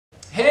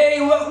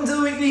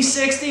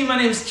360, my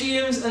name's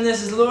James and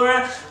this is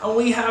Laura, and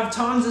we have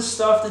tons of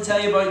stuff to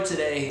tell you about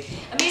today.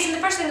 Amazing. The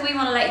first thing that we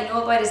want to let you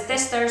know about is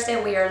this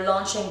Thursday we are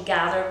launching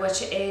Gather,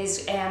 which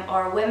is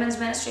our women's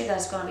ministry that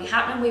is going to be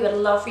happening. We would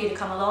love for you to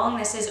come along.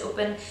 This is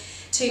open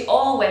to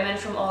all women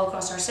from all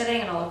across our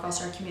city and all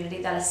across our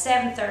community. That is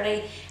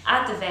 7:30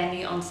 at the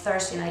venue on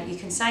Thursday night. You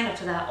can sign up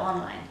to that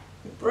online.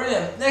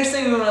 Brilliant. Next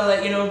thing we want to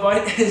let you know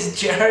about is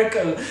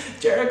Jericho.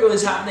 Jericho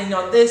is happening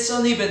not this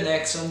Sunday but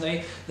next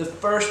Sunday, the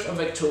 1st of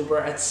October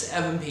at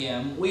 7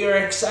 p.m. We are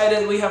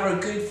excited. We have our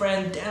good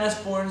friend Dennis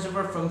Bournes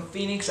over from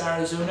Phoenix,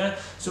 Arizona.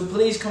 So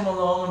please come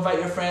along, invite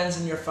your friends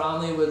and your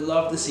family. We'd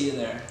love to see you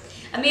there.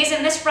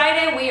 Amazing. This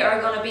Friday we are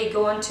going to be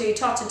going to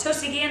Tots and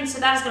Toast again, so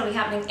that is going to be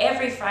happening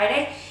every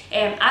Friday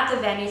at the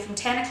venue from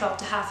 10 o'clock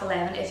to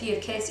 11:30. If you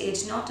have kids aged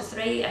 0 to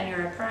 3 and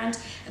you're a parent,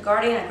 a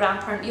guardian, a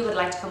grandparent, you would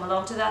like to come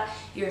along to that,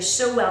 you're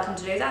so welcome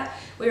to do that.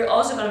 We are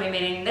also going to be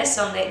meeting this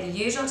Sunday at the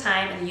usual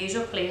time and the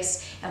usual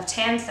place of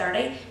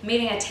 10:30,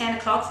 meeting at 10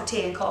 o'clock for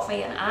tea and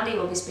coffee, and Andy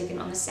will be speaking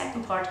on the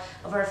second part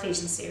of our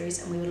Ephesians series,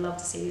 and we would love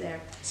to see you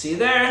there. See you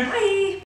there. Bye.